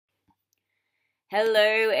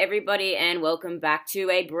Hello, everybody, and welcome back to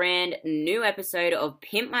a brand new episode of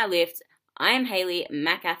Pimp My Lift. I am Hayley,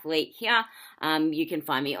 MAK Athlete here. You can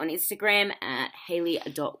find me on Instagram at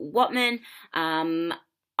hayley.whatman.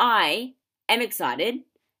 I am excited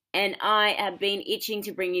and I have been itching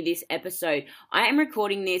to bring you this episode. I am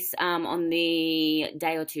recording this on the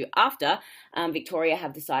day or two after Victoria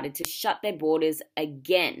have decided to shut their borders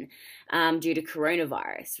again due to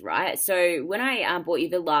coronavirus, right? So when I brought you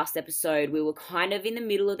the last episode, we were kind of in the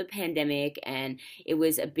middle of the pandemic, and it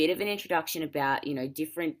was a bit of an introduction about,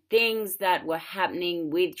 different things that were happening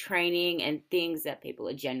with training and things that people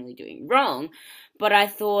are generally doing wrong. But I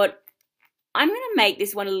thought, I'm going to make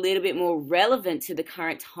this one a little bit more relevant to the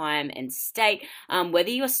current time and state, whether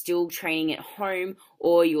you're still training at home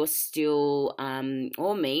or you're still,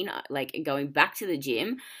 like going back to the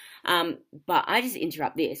gym. But I just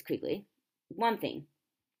interrupt this quickly. One thing.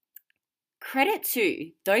 Credit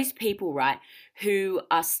to those people, right, who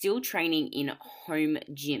are still training in home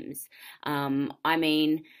gyms.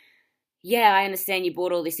 Yeah, I understand you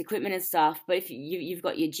bought all this equipment and stuff, but if you've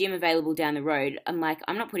got your gym available down the road, I'm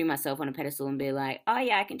not putting myself on a pedestal and be like, oh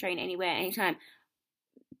yeah, I can train anywhere, anytime.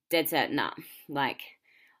 Dead set, nah.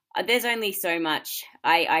 There's only so much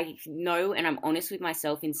I know, and I'm honest with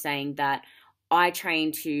myself in saying that I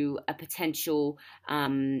train to a potential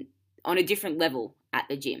on a different level at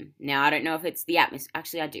the gym. Now, I don't know if it's the atmosphere.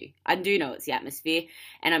 Actually, I do. I do know it's the atmosphere,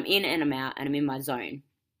 and I'm in and I'm out, and I'm in my zone.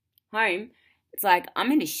 Home, it's like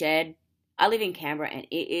I'm in a shed. I live in Canberra and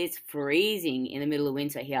it is freezing in the middle of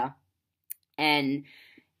winter here, and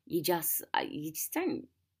you just don't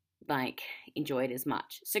enjoy it as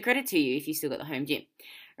much. So credit to you if you still got the home gym,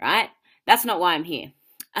 right? That's not why I'm here.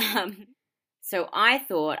 So I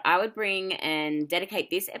thought I would bring and dedicate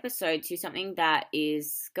this episode to something that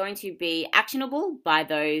is going to be actionable by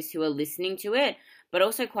those who are listening to it, but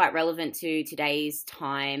also quite relevant to today's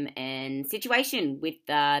time and situation with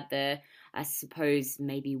the I suppose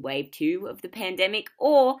maybe wave 2 of the pandemic,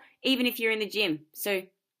 or even if you're in the gym. So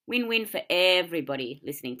win-win for everybody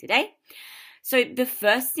listening today. So the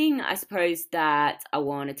first thing I suppose that I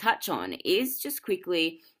want to touch on is just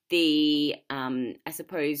quickly the,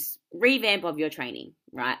 revamp of your training,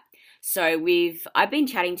 right? So I've been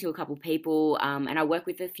chatting to a couple people, and I work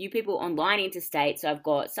with a few people online interstate. So I've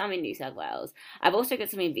got some in New South Wales. I've also got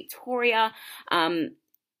some in Victoria,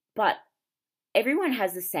 but everyone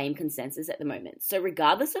has the same consensus at the moment. So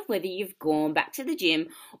regardless of whether you've gone back to the gym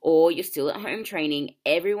or you're still at home training,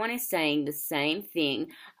 everyone is saying the same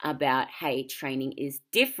thing about, hey, training is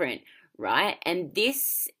different, right? And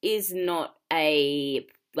this is not a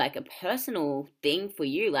personal thing for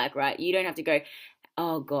you, right? You don't have to go,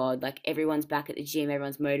 oh God, everyone's back at the gym,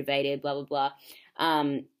 everyone's motivated, blah, blah, blah,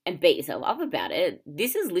 and beat yourself up about it.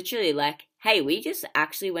 This is literally hey, we just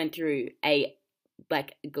actually went through a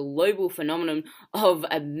global phenomenon of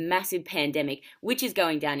a massive pandemic, which is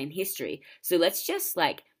going down in history. So let's just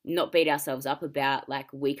not beat ourselves up about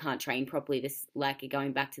we can't train properly, this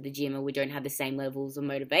going back to the gym, or we don't have the same levels of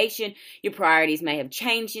motivation. Your priorities may have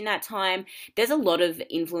changed in that time. There's a lot of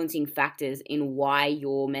influencing factors in why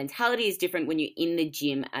your mentality is different when you're in the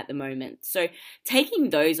gym at the moment. So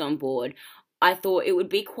taking those on board, I thought it would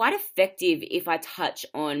be quite effective if I touch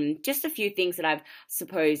on just a few things that I've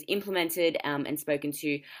implemented and spoken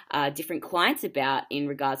to different clients about in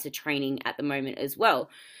regards to training at the moment as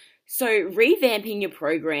well. So revamping your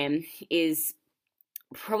program is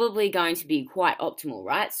probably going to be quite optimal,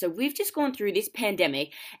 right? So we've just gone through this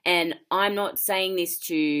pandemic, and I'm not saying this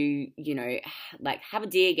to, have a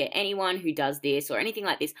dig at anyone who does this or anything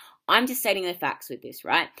like this. I'm just stating the facts with this,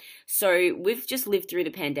 right? So we've just lived through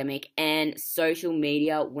the pandemic and social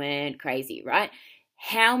media went crazy, right?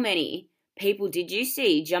 How many people did you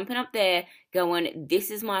see jumping up there going, this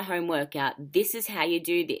is my home workout, this is how you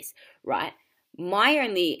do this, right? My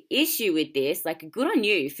only issue with this, good on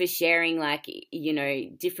you for sharing,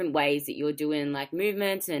 different ways that you're doing,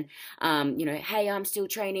 movements and, hey, I'm still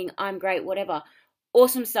training, I'm great, whatever.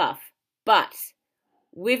 Awesome stuff. But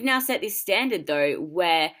we've now set this standard, though,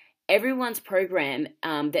 where everyone's program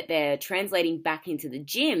that they're translating back into the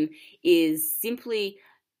gym is simply,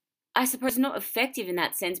 I suppose, not effective in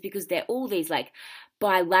that sense, because they're all these,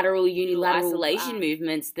 bilateral, unilateral isolation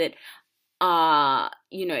movements that are,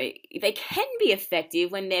 they can be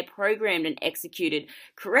effective when they're programmed and executed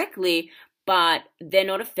correctly, but they're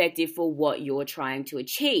not effective for what you're trying to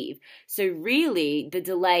achieve. So really, the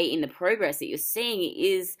delay in the progress that you're seeing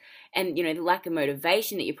is, and the lack of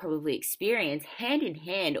motivation that you probably experience, hand in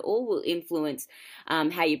hand, all will influence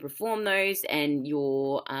how you perform those and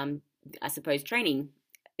your, training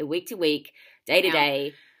week to week, day to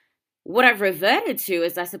day. what I've reverted to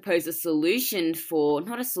is, I suppose, a solution for,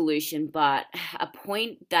 not a solution, but a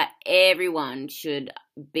point that everyone should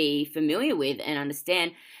be familiar with and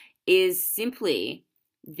understand, is simply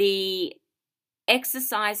the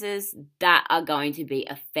exercises that are going to be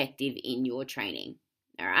effective in your training.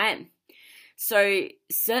 All right. So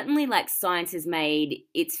certainly, like, science has made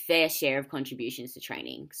its fair share of contributions to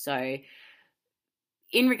training. So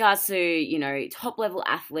in regards to, top level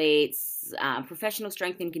athletes, professional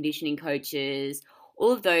strength and conditioning coaches,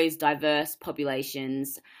 all of those diverse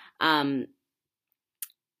populations, that's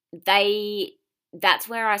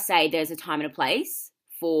where I say there's a time and a place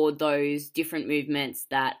for those different movements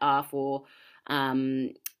that are for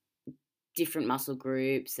different muscle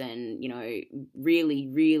groups and, really,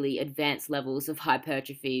 really advanced levels of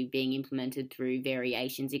hypertrophy being implemented through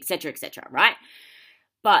variations, etc., right?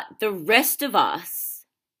 But the rest of us,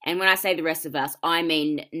 and when I say the rest of us, I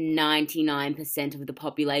mean 99% of the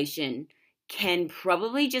population, can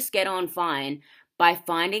probably just get on fine by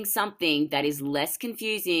finding something that is less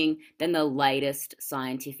confusing than the latest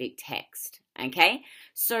scientific text. Okay?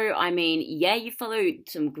 So, I mean, yeah, you follow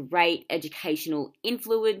some great educational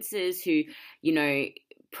influencers who,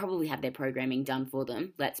 probably have their programming done for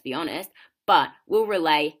them, let's be honest, but will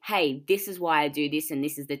relay, hey, this is why I do this, and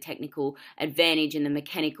this is the technical advantage and the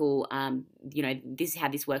mechanical, this is how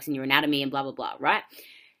this works in your anatomy and blah, blah, blah, right?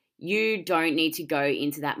 You don't need to go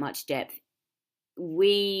into that much depth.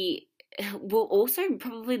 We will also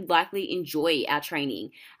probably likely enjoy our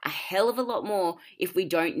training a hell of a lot more if we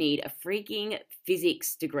don't need a freaking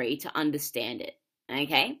physics degree to understand it.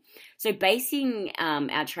 Okay, so basing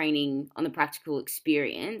our training on the practical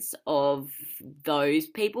experience of those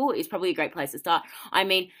people is probably a great place to start. I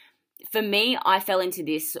mean, for me, I fell into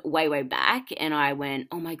this way back, and I went,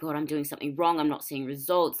 oh my God, I'm doing something wrong. I'm not seeing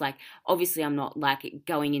results. Like, obviously, I'm not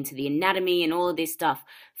going into the anatomy and all of this stuff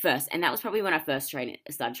first. And that was probably when I first started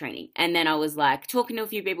training. And then I was talking to a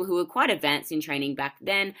few people who were quite advanced in training back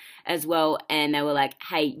then as well. And they were like,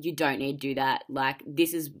 hey, you don't need to do that. Like,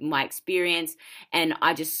 this is my experience. And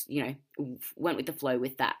I just, went with the flow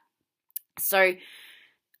with that. So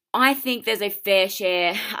I think there's a fair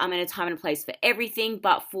share and a time and a place for everything,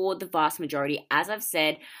 but for the vast majority, as I've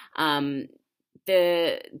said,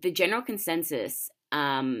 the general consensus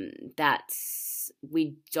that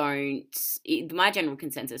we don't, my general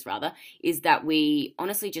consensus rather, is that we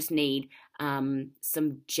honestly just need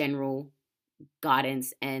some general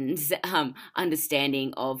guidance and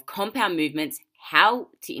understanding of compound movements, how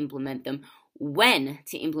to implement them, when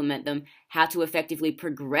to implement them, how to effectively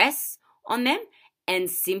progress on them,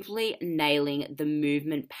 and simply nailing the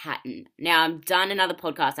movement pattern. Now, I've done another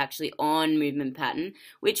podcast actually on movement pattern,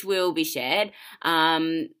 which will be shared,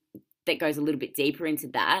 that goes a little bit deeper into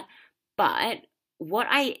that. But what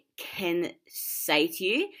I can say to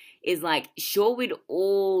you is, sure, we'd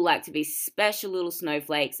all like to be special little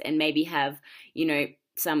snowflakes and maybe have,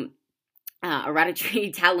 some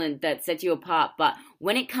hereditary talent that sets you apart. But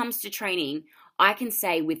when it comes to training, I can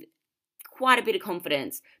say with quite a bit of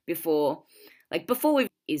confidence before we've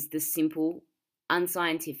is the simple,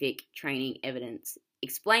 unscientific training evidence.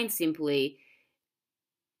 Explained simply,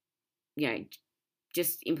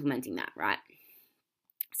 just implementing that, right?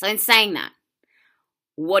 So in saying that,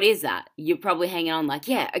 what is that? You're probably hanging on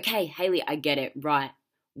yeah, okay, Hayley, I get it, right.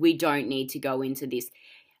 We don't need to go into this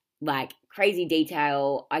crazy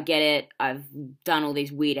detail. I get it. I've done all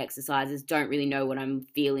these weird exercises, don't really know what I'm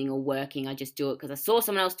feeling or working. I just do it because I saw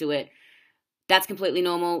someone else do it. That's completely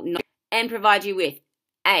normal. And provide you with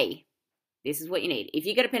this is what you need. If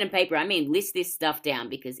you got a pen and paper, list this stuff down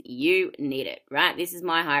because you need it, right? This is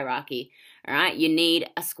my hierarchy, all right? You need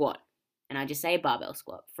a squat, and I just say a barbell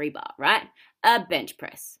squat, free bar, right? A bench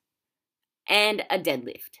press, and a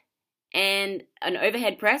deadlift, and an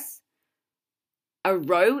overhead press. A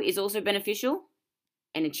row is also beneficial,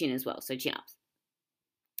 and a chin as well, so chin-ups.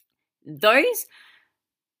 Those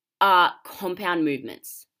are compound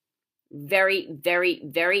movements. Very, very,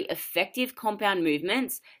 very effective compound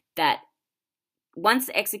movements that, once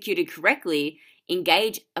executed correctly,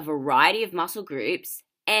 engage a variety of muscle groups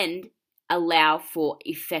and allow for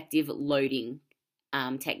effective loading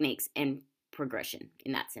techniques and progression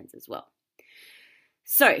in that sense as well.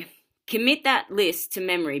 So commit that list to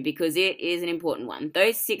memory because it is an important one.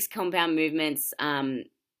 Those 6 compound movements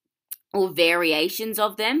or variations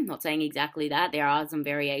of them, not saying exactly that, there are some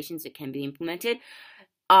variations that can be implemented,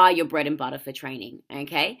 are your bread and butter for training,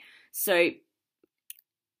 okay? So,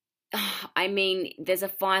 there's a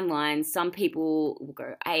fine line. Some people will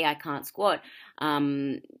go, hey, I can't squat,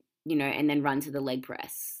 and then run to the leg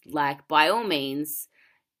press. By all means,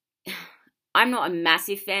 I'm not a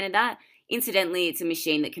massive fan of that. Incidentally, it's a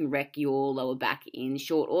machine that can wreck your lower back in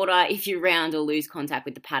short order if you round or lose contact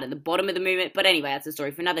with the pad at the bottom of the movement. But anyway, that's a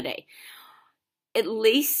story for another day. At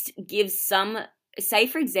least give some, say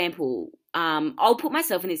for example, I'll put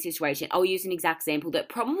myself in this situation. I'll use an exact example that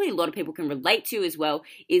probably a lot of people can relate to as well,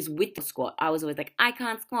 is with the squat. I was always like, I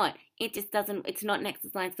can't squat. It's not an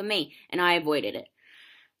exercise for me. And I avoided it.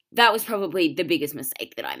 That was probably the biggest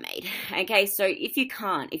mistake that I made. Okay, so if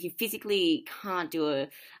you physically can't do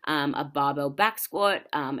a barbell back squat,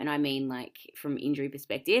 and I mean like from injury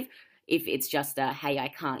perspective, if it's just a, hey, I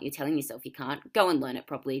can't, you're telling yourself you can't, go and learn it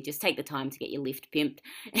properly. Just take the time to get your lift pimped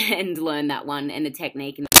and learn that one and the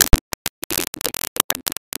technique.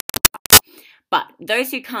 But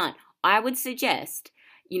those who can't, I would suggest,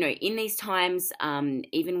 in these times,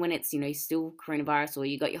 even when it's, still coronavirus or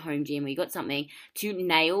you got your home gym or you got something, to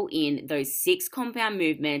nail in those 6 compound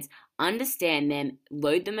movements, understand them,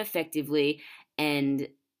 load them effectively, and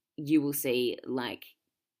you will see,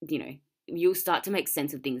 you'll start to make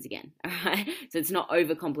sense of things again. All right. So it's not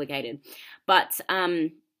overcomplicated. But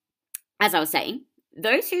as I was saying,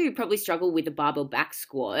 those who probably struggle with the barbell back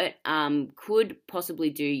squat could possibly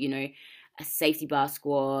do, a safety bar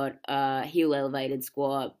squat, heel elevated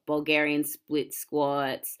squat, Bulgarian split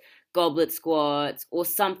squats, goblet squats, or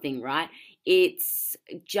something, right? It's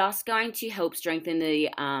just going to help strengthen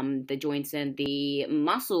the joints and the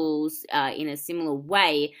muscles in a similar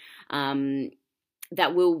way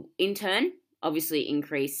that will, in turn, obviously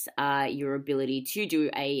increase your ability to do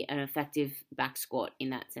an effective back squat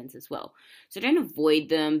in that sense as well. So don't avoid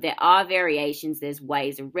them. There are variations. There's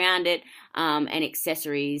ways around it, and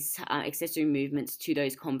accessory movements to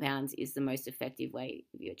those compounds is the most effective way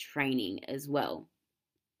of your training as well.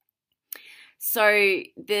 So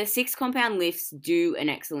the 6 compound lifts do an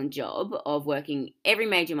excellent job of working every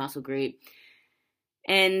major muscle group,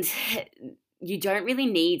 and you don't really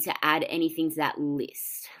need to add anything to that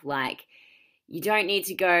list. Like, you don't need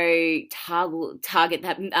to go target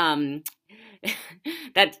that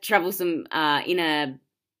that troublesome inner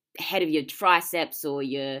head of your triceps or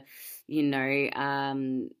your,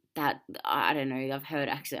 that, I don't know, I've heard,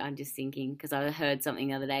 actually, I'm just thinking, because I heard something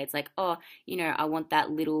the other day, it's like, I want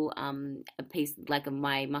that little a piece, like of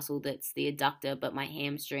my muscle that's the adductor, but my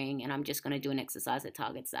hamstring, and I'm just going to do an exercise that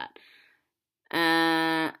targets that.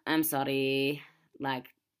 I'm sorry,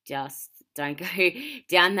 just don't go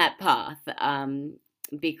down that path,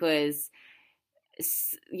 because,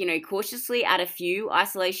 cautiously add a few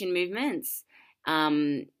isolation movements,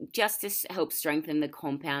 just to help strengthen the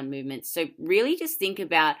compound movements. So really just think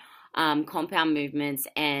about compound movements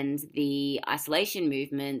and the isolation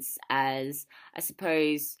movements as, I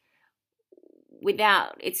suppose,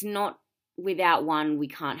 without one, we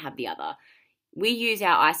can't have the other. We use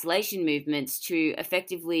our isolation movements to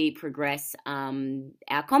effectively progress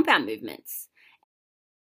our compound movements.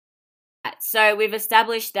 So we've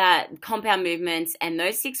established that compound movements and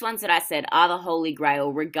those 6 ones that I said are the holy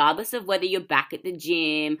grail, regardless of whether you're back at the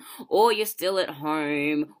gym or you're still at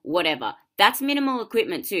home, whatever. That's minimal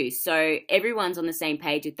equipment too, so everyone's on the same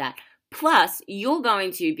page with that. Plus, you're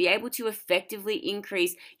going to be able to effectively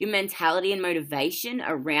increase your mentality and motivation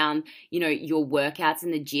around, your workouts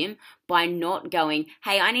in the gym by not going,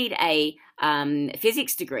 hey, I need a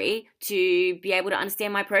physics degree to be able to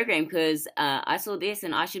understand my program because I saw this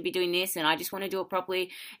and I should be doing this and I just want to do it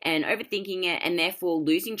properly, and overthinking it and therefore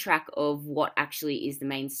losing track of what actually is the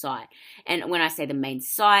main site. And when I say the main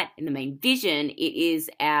site and the main vision, it is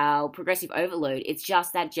our progressive overload. It's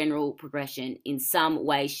just that general progression in some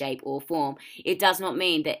way, shape, or form. It does not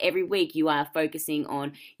mean that every week you are focusing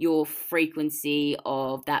on your frequency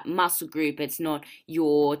of that muscle group. It's not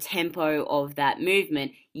your tempo of that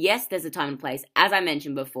movement. Yes, there's a time and place, as I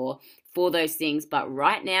mentioned before, for those things, but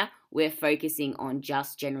right now we're focusing on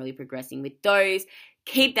just generally progressing with those.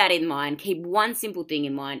 Keep that in mind. Keep one simple thing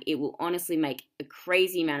in mind. It will honestly make a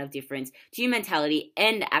crazy amount of difference to your mentality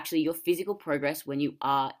and actually your physical progress when you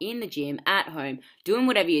are in the gym, at home, doing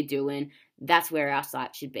whatever you're doing. That's where our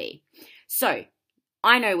sight should be. So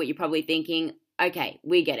I know what you're probably thinking. Okay,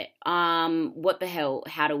 we get it. What the hell?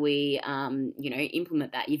 How do we,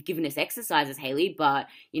 implement that? You've given us exercises, Hayley, but,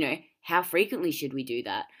 how frequently should we do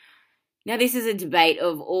that? Now, this is a debate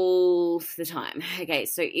of all the time. Okay,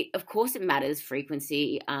 so of course it matters,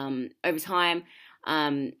 frequency, over time.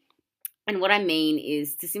 And what I mean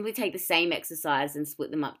is to simply take the same exercise and split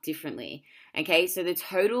them up differently. Okay, so the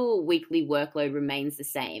total weekly workload remains the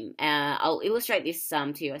same. I'll illustrate this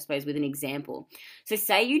to you, I suppose, with an example. So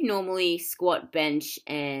say you normally squat, bench,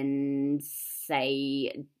 and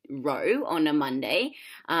say row on a Monday.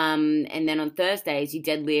 And then on Thursdays, you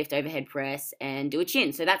deadlift, overhead press, and do a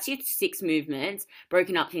chin. So that's your 6 movements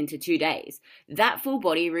broken up into 2 days. That full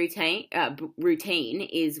body routine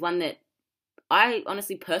is one that I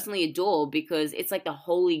honestly personally adore, because it's like the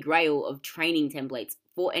holy grail of training templates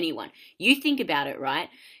for anyone. You think about it, right?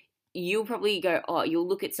 You'll probably go, you'll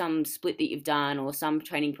look at some split that you've done or some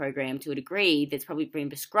training program to a degree that's probably been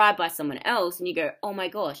prescribed by someone else, and you go, oh my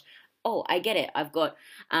gosh, I get it. I've got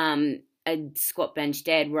a squat, bench,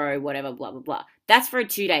 dead, row, whatever, blah, blah, blah. That's for a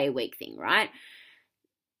 2-day-a-week thing, right?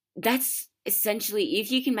 That's essentially, if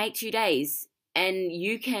you can make 2 days and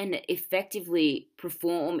you can effectively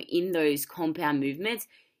perform in those compound movements,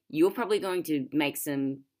 you're probably going to make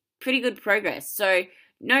some pretty good progress. So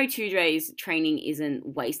no 2 days training isn't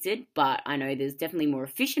wasted, but I know there's definitely more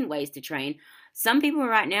efficient ways to train. Some people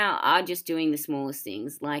right now are just doing the smallest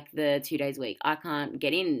things, like the 2 days a week. I can't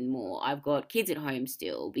get in more. I've got kids at home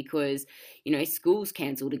still because, school's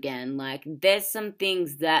cancelled again. Like, there's some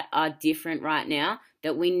things that are different right now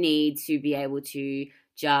that we need to be able to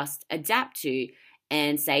just adapt to.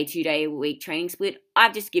 And say 2-day-a-week training split,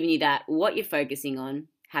 I've just given you that, what you're focusing on.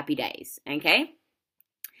 Happy days, okay?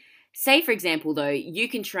 Say, for example, though, you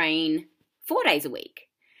can train 4 days a week.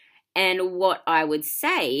 And what I would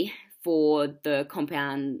say for the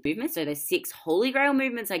compound movements, so the 6 holy grail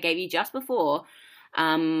movements I gave you just before,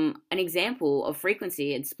 an example of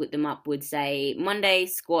frequency and split them up would say Monday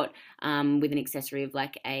squat with an accessory of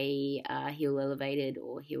like a heel elevated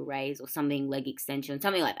or heel raise or something, leg extension,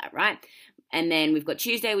 something like that, right? And then we've got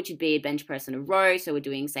Tuesday, which would be a bench press and a row. So we're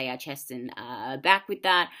doing, say, our chest and back with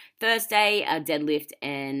that. Thursday, a deadlift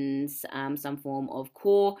and some form of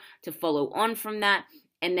core to follow on from that.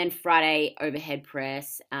 And then Friday, overhead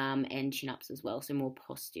press and chin-ups as well. So more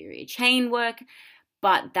posterior chain work.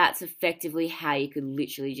 But that's effectively how you could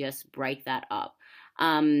literally just break that up.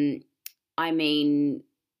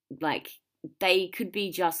 They could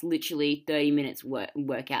be just literally 30 minutes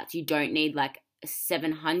workouts. You don't need like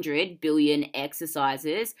 700 billion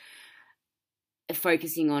exercises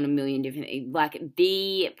focusing on a million different things. Like,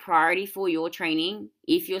 the priority for your training,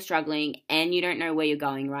 if you're struggling and you don't know where you're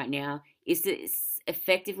going right now, is to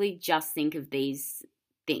effectively just think of these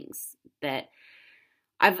things that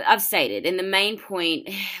I've stated. And the main point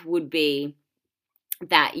would be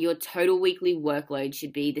that your total weekly workload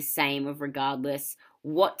should be the same of regardless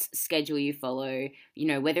what schedule you follow,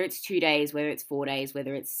 whether it's 2 days, whether it's 4 days,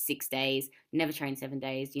 whether it's 6 days. Never train 7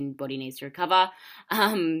 days. Your body needs to recover.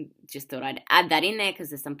 Just thought I'd add that in there because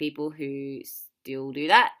there's some people who still do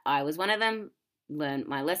that. I was one of them. Learned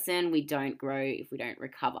my lesson. We don't grow if we don't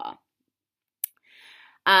recover.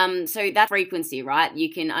 So that's frequency, right?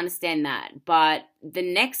 You can understand that. But the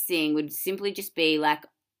next thing would simply just be like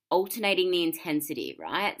alternating the intensity,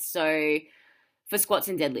 right? So for squats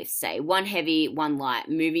and deadlifts, say 1 heavy, 1 light,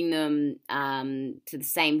 moving them to the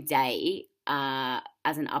same day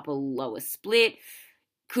as an upper-lower split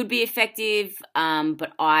could be effective,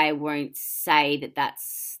 but I won't say that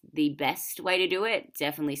that's the best way to do it.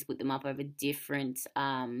 Definitely split them up over different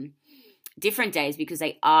days because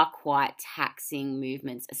they are quite taxing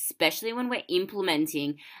movements, especially when we're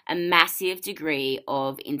implementing a massive degree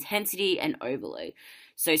of intensity and overload.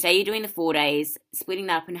 So say you're doing the 4 days, splitting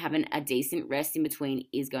that up and having a decent rest in between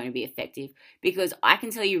is going to be effective, because I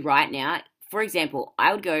can tell you right now, for example,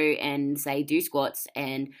 I would go and say do squats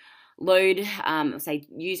and load,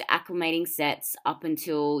 use acclimating sets up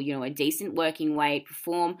until, a decent working weight,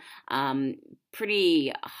 perform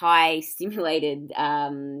pretty high stimulated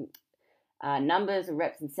numbers of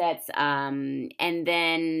reps and sets, and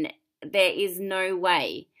then there is no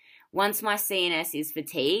way, once my CNS is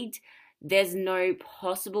fatigued, there's no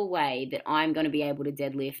possible way that I'm going to be able to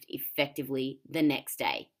deadlift effectively the next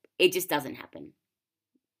day. It just doesn't happen.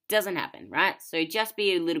 Doesn't happen, right? So just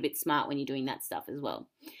be a little bit smart when you're doing that stuff as well.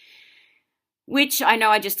 Which I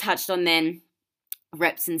know I just touched on then,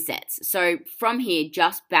 reps and sets. So from here,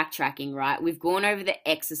 just backtracking, right? We've gone over the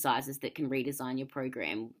exercises that can redesign your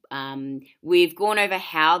program. We've gone over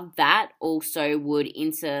how that also would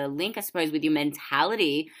interlink, I suppose, with your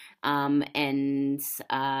mentality and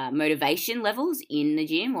motivation levels in the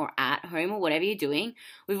gym or at home or whatever you're doing.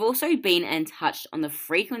 We've also been and touched on the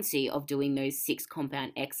frequency of doing those 6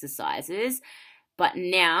 compound exercises. But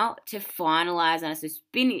now, to finalize and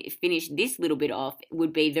finish this little bit off,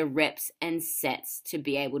 would be the reps and sets to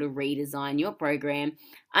be able to redesign your program,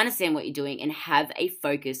 understand what you're doing, and have a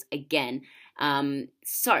focus again.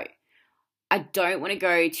 So I don't want to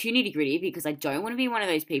go too nitty gritty because I don't want to be one of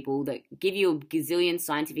those people that give you a gazillion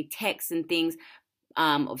scientific texts and things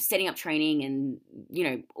of setting up training and,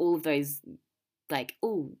 all of those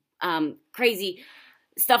crazy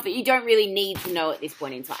stuff that you don't really need to know at this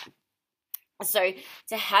point in time. So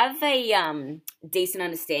to have a decent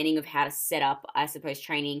understanding of how to set up, I suppose,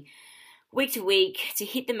 training week to week to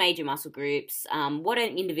hit the major muscle groups, what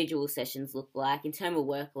an individual sessions look like in terms of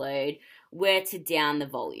workload, where to down the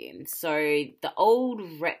volume. So the old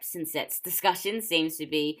reps and sets discussion seems to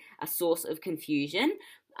be a source of confusion.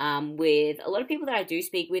 With a lot of people that I do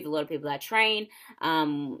speak with, a lot of people that I train,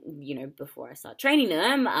 before I start training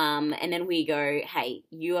them, and then we go, hey,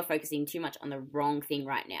 you are focusing too much on the wrong thing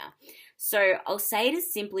right now. So I'll say it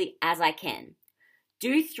as simply as I can.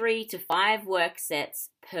 Do 3 to 5 work sets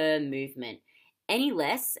per movement. Any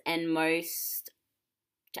less, and most,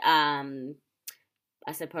 I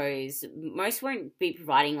suppose, most won't be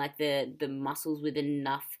providing like the muscles with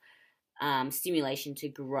enough stimulation to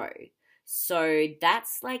grow. So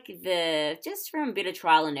that's like just from a bit of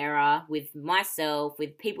trial and error with myself,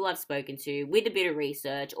 with people I've spoken to, with a bit of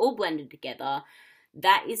research, all blended together,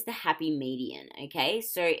 that is the happy median, okay?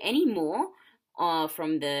 So any more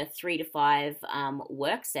from the 3 to 5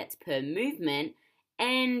 work sets per movement,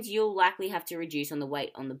 and you'll likely have to reduce on the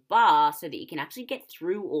weight on the bar so that you can actually get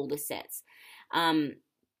through all the sets.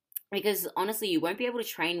 Because honestly, you won't be able to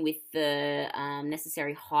train with the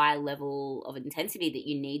necessary high level of intensity that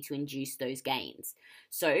you need to induce those gains.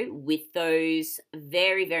 So with those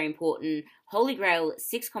very, very important Holy Grail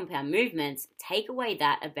 6 compound movements, take away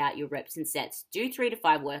that about your reps and sets. Do 3 to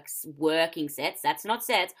 5 working sets. That's not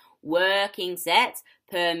sets. Working sets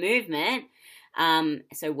per movement.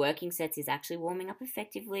 So working sets is actually warming up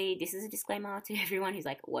effectively. This is a disclaimer to everyone who's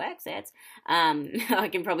like, work sets. I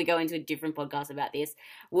can probably go into a different podcast about this.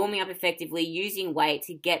 Warming up effectively, using weight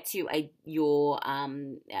to get to your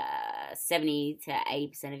 70 to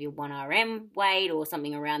 80% of your 1RM weight or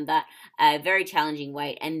something around that. Very challenging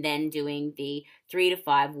weight, and then doing the 3 to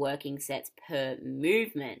 5 working sets per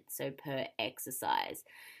movement, so per exercise.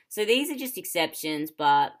 So these are just exceptions,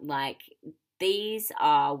 but like, these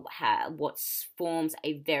are what forms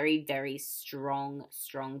a very, very strong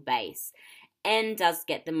base, and does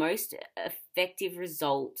get the most effective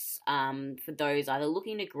results for those either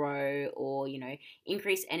looking to grow or,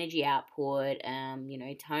 increase energy output,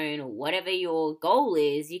 tone, or whatever your goal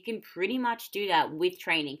is. You can pretty much do that with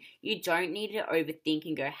training. You don't need to overthink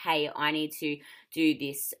and go, hey, I need to do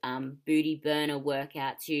this booty burner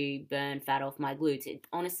workout to burn fat off my glutes.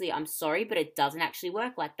 Honestly, I'm sorry, but it doesn't actually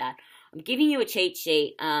work like that. I'm giving you a cheat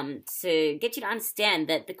sheet to get you to understand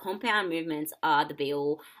that the compound movements are the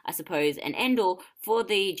be-all, I suppose, and end-all for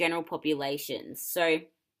the general population. So,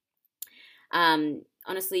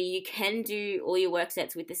 honestly, you can do all your work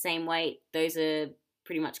sets with the same weight. Those are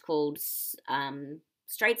pretty much called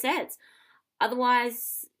straight sets.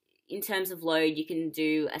 Otherwise, in terms of load, you can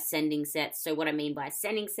do ascending sets. So what I mean by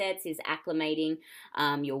ascending sets is acclimating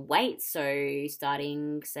your weight. So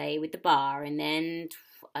starting, say, with the bar, and then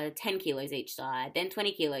 10 kilos each side, then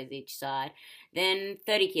 20 kilos each side, then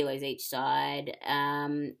 30 kilos each side,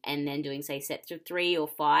 and then doing, say, sets of 3 or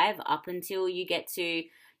 5 up until you get to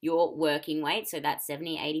your working weight, so that's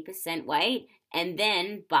 70-80% weight, and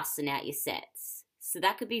then busting out your sets. So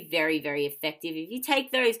that could be very, very effective if you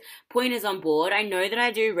take those pointers on board. I know that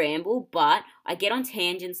I do ramble, but I get on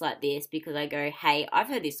tangents like this because I go, hey, I've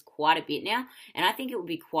heard this quite a bit now, and I think it would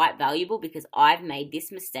be quite valuable because I've made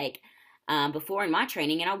this mistake before in my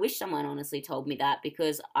training, and I wish someone honestly told me that,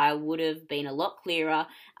 because I would have been a lot clearer,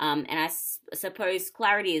 and I suppose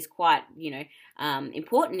clarity is quite,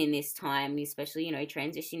 important in this time, especially,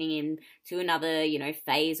 transitioning into another,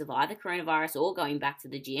 phase of either coronavirus or going back to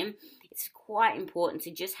the gym. It's quite important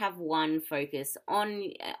to just have one focus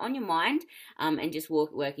on your mind, and just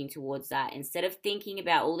working towards that, instead of thinking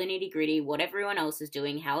about all the nitty-gritty, what everyone else is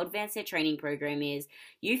doing, how advanced their training program is.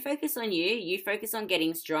 You focus on you focus on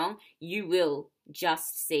getting strong, you will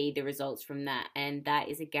just see the results from that, and that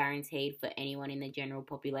is a guaranteed for anyone in the general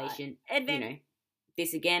population.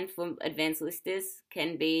 This again, for advanced listeners,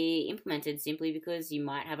 can be implemented simply because you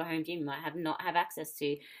might have a home gym, you might not have access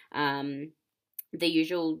to the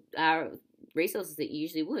usual resources that you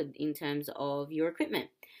usually would in terms of your equipment.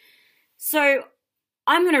 So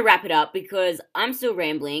I'm going to wrap it up because I'm still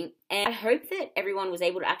rambling, and I hope that everyone was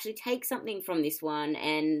able to actually take something from this one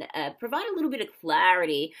and provide a little bit of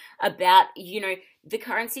clarity about, the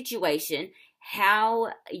current situation, how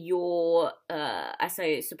your, I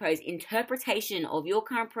suppose, interpretation of your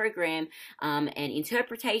current program and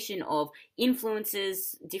interpretation of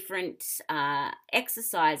influences, different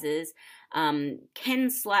exercises can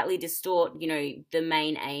slightly distort, the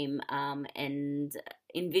main aim and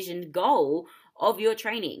envisioned goal of your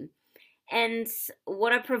training. And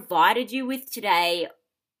what I provided you with today,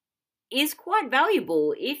 is quite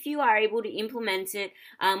valuable if you are able to implement it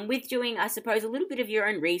with doing, I suppose, a little bit of your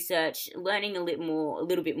own research, learning a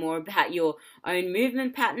little bit more about your own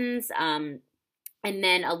movement patterns, and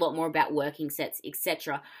then a lot more about working sets,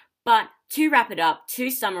 etc. But to wrap it up,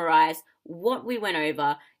 to summarize, what we went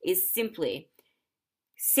over is simply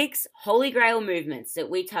 6 holy grail movements that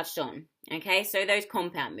we touched on. Okay, so those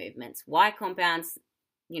compound movements. Why compounds?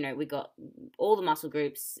 We got all the muscle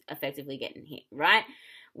groups effectively getting hit, right?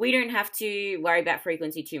 We don't have to worry about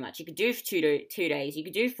frequency too much. You could do 2 days, you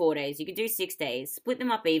could do 4 days, you could do 6 days, split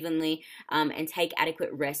them up evenly, and take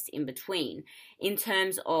adequate rest in between. In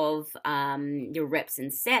terms of your reps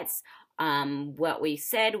and sets, what we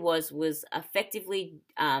said was effectively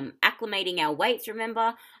acclimating our weights,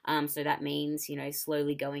 remember? So that means,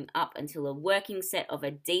 slowly going up until a working set of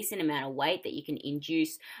a decent amount of weight that you can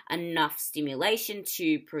induce enough stimulation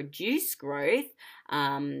to produce growth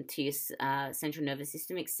to your central nervous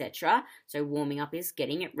system, etc. So warming up is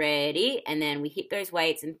getting it ready, and then we hit those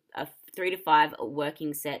weights, and 3 to 5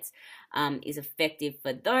 working sets is effective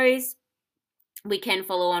for those. We can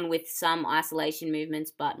follow on with some isolation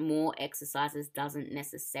movements, but more exercises doesn't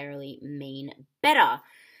necessarily mean better.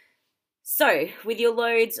 So with your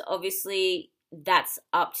loads, obviously, that's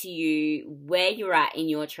up to you where you're at in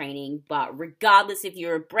your training. But regardless if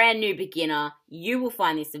you're a brand new beginner, you will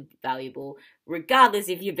find this valuable. Regardless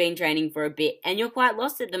if you've been training for a bit and you're quite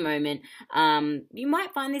lost at the moment, you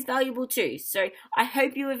might find this valuable too. So I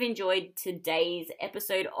hope you have enjoyed today's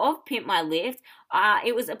episode of Pimp My Lift.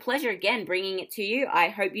 It was a pleasure again bringing it to you. I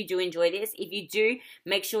hope you do enjoy this. If you do,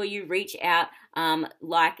 make sure you reach out,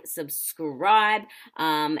 like, subscribe,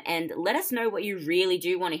 and let us know what you really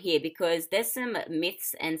do want to hear, because there's some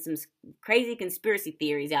myths and some crazy conspiracy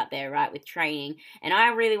theories out there, right, with training, and I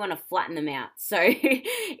really want to flatten them out. So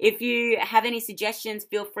if you have any suggestions,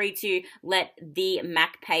 feel free to let the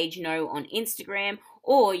MAK page know on Instagram,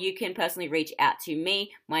 or you can personally reach out to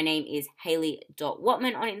me. My name is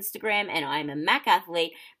Hayley.Whatman on Instagram, and I'm a MAK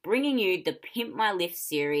athlete bringing you the Pimp My Lift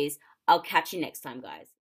series. I'll catch you next time, guys.